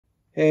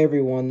Hey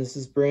everyone, this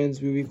is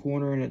Brandon's Movie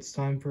Corner, and it's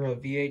time for a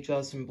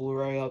VHS and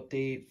Blu-ray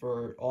update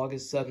for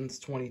August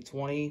 7th,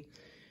 2020.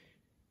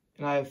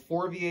 And I have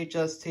 4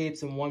 VHS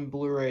tapes and 1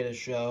 Blu-ray to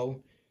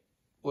show,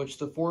 which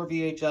the 4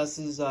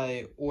 VHSs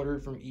I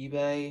ordered from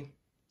eBay,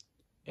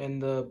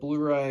 and the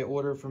Blu-ray I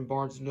ordered from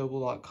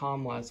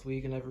BarnesandNoble.com last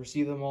week, and I've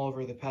received them all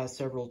over the past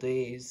several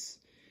days.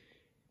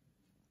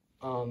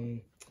 And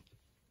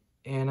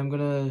I'm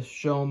going to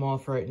show them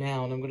off right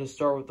now, and I'm going to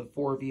start with the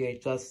 4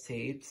 VHS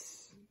tapes,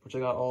 which I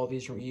got all of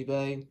these from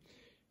eBay.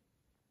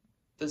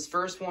 This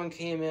first one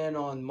came in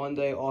on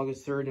Monday,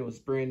 August 3rd, and it was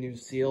brand new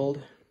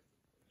sealed.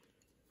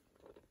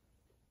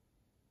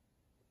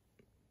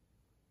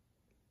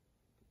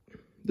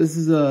 This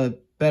is a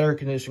better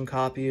condition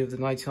copy of the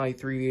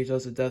 1993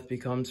 VHS of Death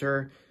Becomes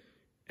Her.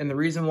 And the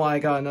reason why I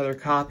got another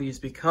copy is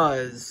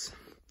because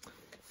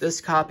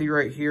this copy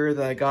right here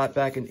that I got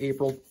back in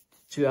April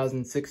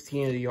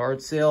 2016 at a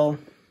yard sale,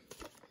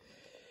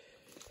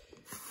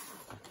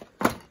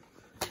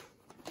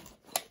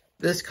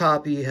 this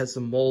copy has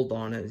some mold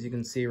on it, as you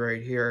can see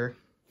right here.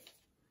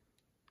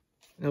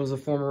 It was a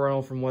former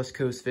rental from West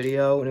Coast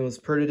Video, and it was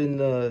printed in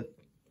the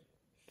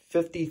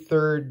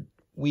 53rd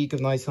week of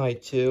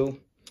 1992.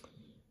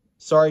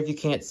 Sorry if you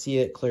can't see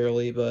it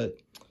clearly, but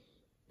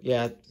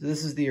yeah,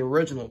 this is the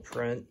original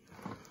print.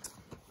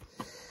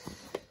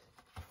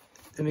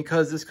 And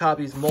because this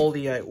copy is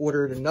moldy, I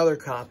ordered another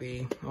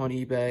copy on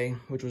eBay,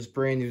 which was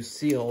brand new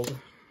sealed.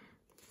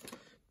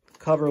 The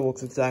cover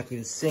looks exactly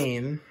the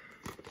same.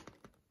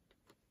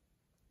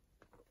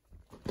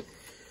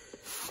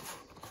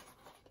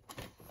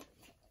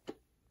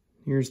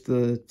 Here's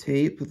the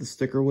tape with the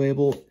sticker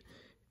label.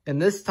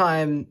 And this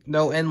time,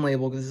 no end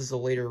label because this is a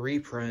later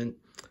reprint.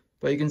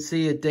 But you can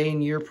see a day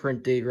and year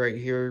print date right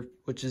here,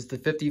 which is the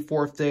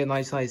 54th day of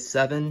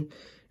 1997.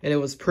 And it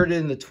was printed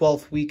in the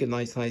 12th week of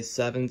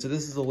 1997. So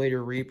this is a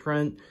later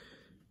reprint.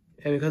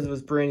 And because it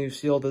was brand new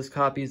sealed, this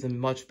copy is in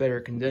much better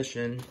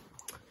condition.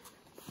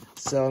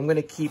 So I'm going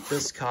to keep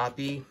this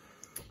copy.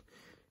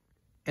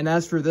 And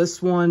as for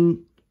this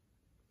one,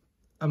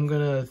 I'm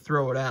going to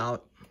throw it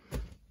out.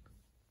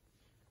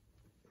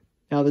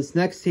 Now, this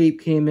next tape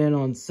came in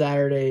on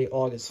Saturday,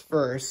 August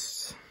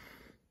 1st.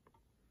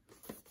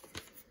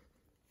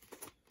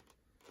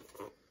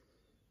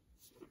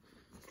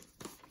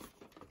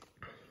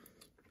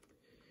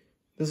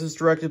 This is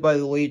directed by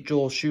the late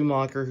Joel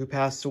Schumacher, who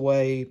passed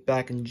away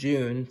back in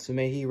June, so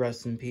may he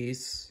rest in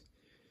peace.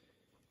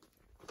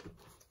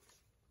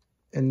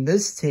 And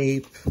this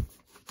tape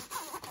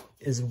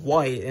is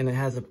white, and it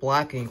has a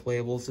black ink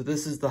label, so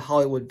this is the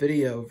Hollywood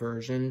Video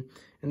version.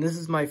 And this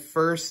is my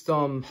first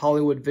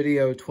Hollywood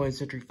Video 20th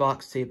Century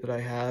Fox tape that I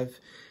have.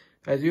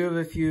 I do have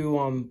a few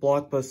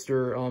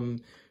Blockbuster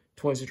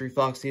 20th Century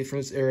Fox tapes from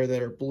this era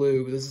that are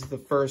blue, but this is the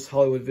first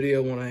Hollywood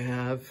Video one I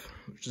have,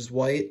 which is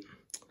white.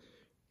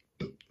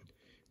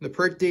 The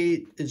print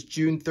date is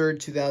June 3rd,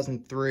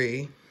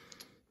 2003.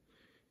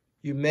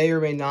 You may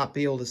or may not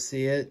be able to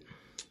see it.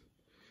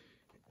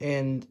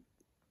 And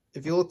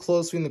if you look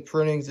closely in the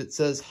printings, it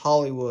says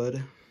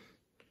Hollywood.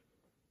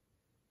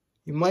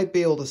 You might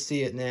be able to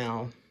see it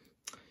now.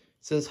 It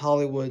says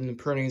Hollywood and the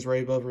printing is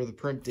right above where the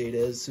print date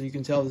is, so you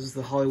can tell this is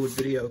the Hollywood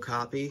Video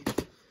copy.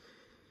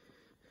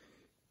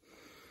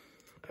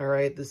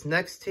 Alright, this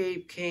next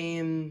tape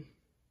came,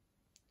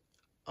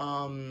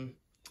 I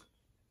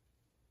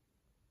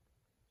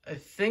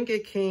think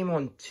it came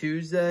on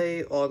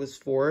Tuesday,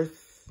 August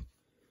 4th.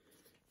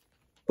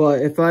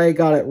 But if I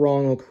got it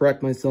wrong, I'll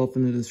correct myself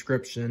in the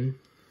description.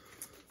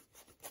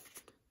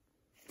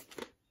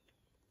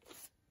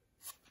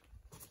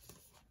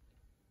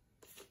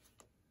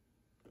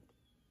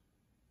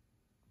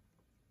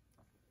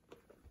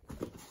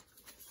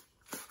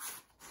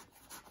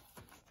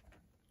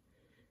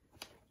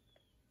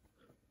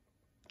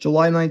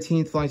 July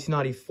 19th,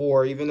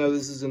 1994, even though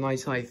this is a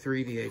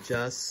 1993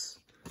 VHS.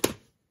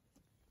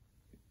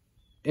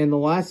 And the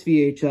last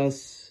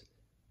VHS,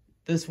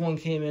 this one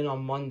came in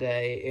on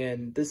Monday,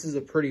 and this is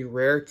a pretty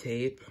rare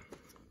tape.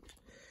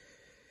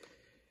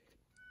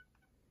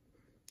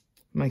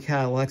 My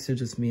cat Alexa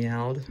just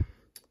meowed.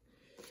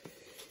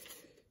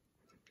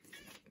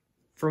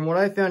 From what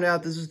I found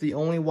out, this is the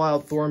only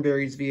Wild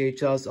Thornberrys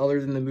VHS other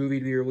than the movie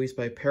to be released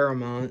by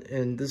Paramount,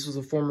 and this was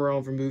a former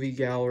rental from Movie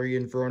Gallery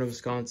in Verona,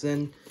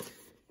 Wisconsin.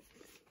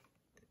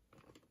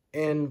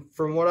 And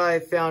from what I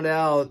found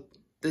out,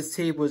 this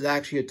tape was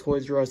actually a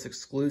Toys R Us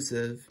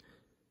exclusive.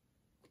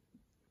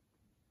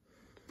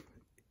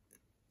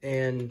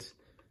 And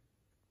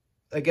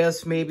I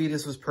guess maybe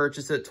this was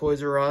purchased at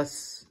Toys R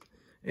Us,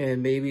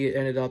 and maybe it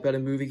ended up at a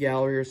movie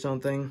gallery or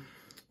something.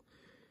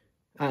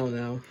 I don't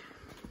know.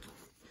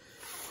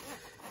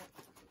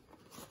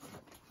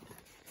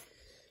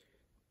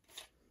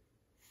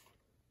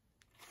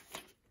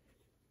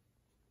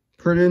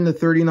 Printed in the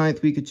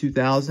 39th week of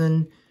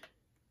 2000.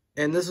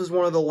 And this was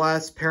one of the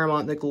last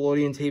Paramount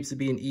Nickelodeon tapes to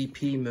be in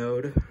EP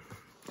mode.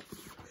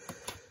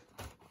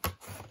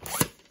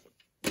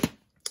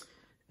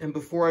 And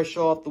before I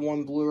show off the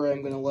one Blu-ray,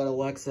 I'm going to let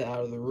Alexa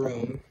out of the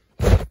room.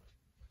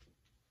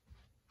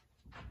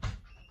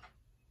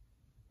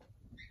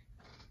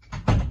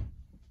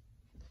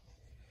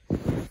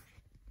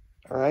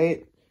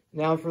 right,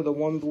 now for the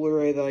one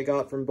Blu-ray that I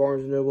got from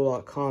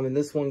BarnesandNoble.com, and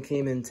this one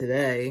came in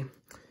today.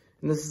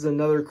 And this is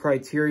another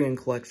Criterion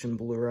Collection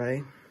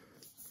Blu-ray.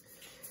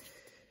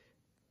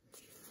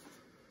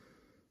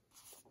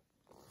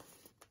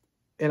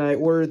 And I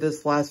ordered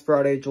this last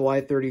Friday,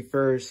 July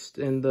 31st,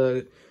 and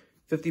the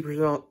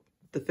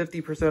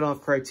 50%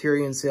 off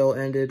Criterion sale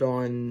ended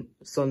on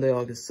Sunday,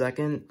 August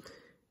 2nd.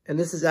 And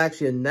this is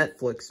actually a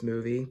Netflix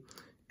movie.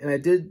 And I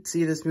did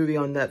see this movie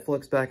on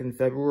Netflix back in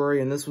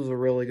February, and this was a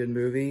really good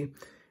movie.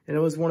 And it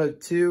was one of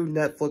 2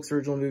 Netflix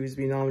original movies to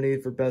be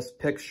nominated for Best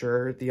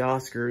Picture at the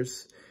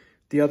Oscars.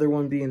 The other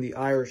one being The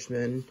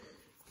Irishman,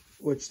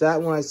 which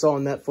that one I saw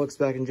on Netflix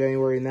back in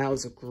January, and that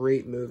was a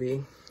great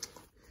movie.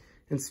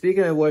 And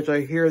speaking of which, I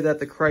hear that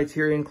the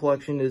Criterion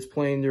Collection is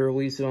planning to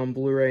release it on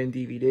Blu-ray and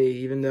DVD,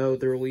 even though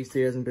the release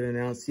date hasn't been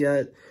announced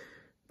yet.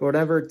 But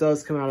whenever it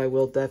does come out, I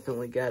will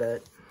definitely get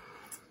it.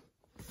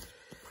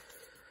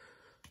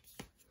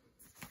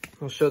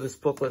 I'll show this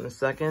booklet in a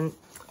second,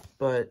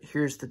 but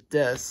here's the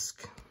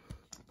disc,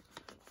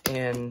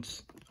 and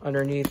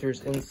underneath there's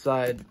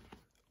inside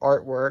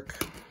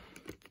artwork.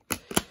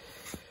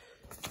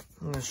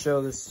 I'm going to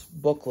show this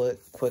booklet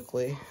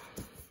quickly.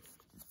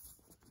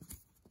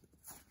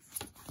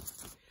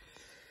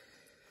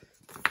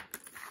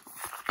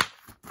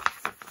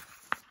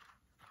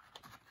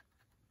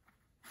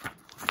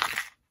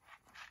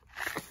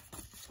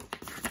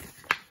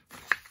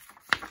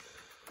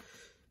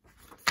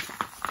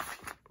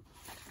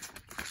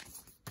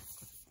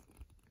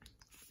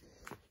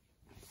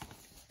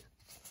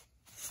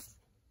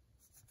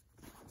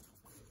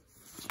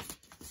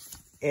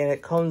 And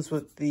it comes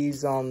with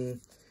these 2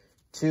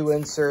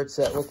 inserts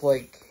that look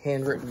like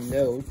handwritten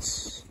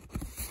notes.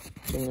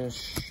 I'm going to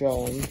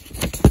show them.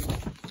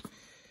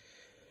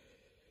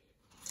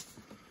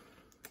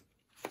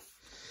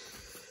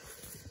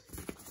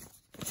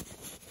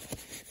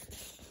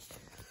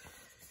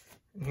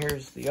 And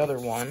here's the other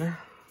one.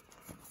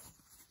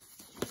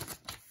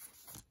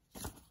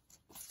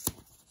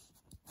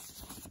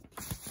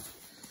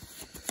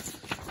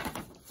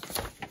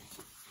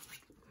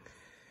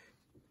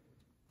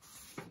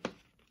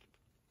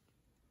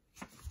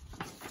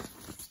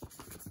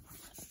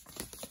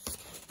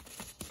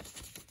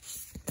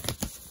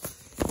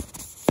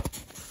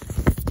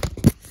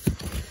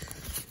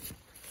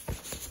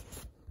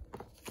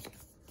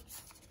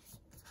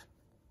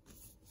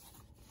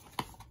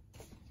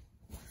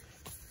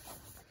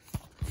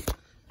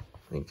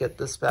 Let me get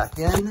this back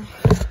in.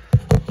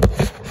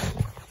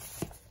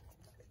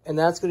 And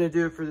that's going to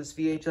do it for this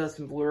VHS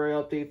and Blu-ray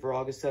update for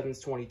August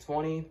 7th,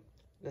 2020.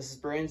 This is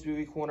Brandon's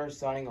Movie Corner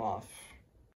signing off.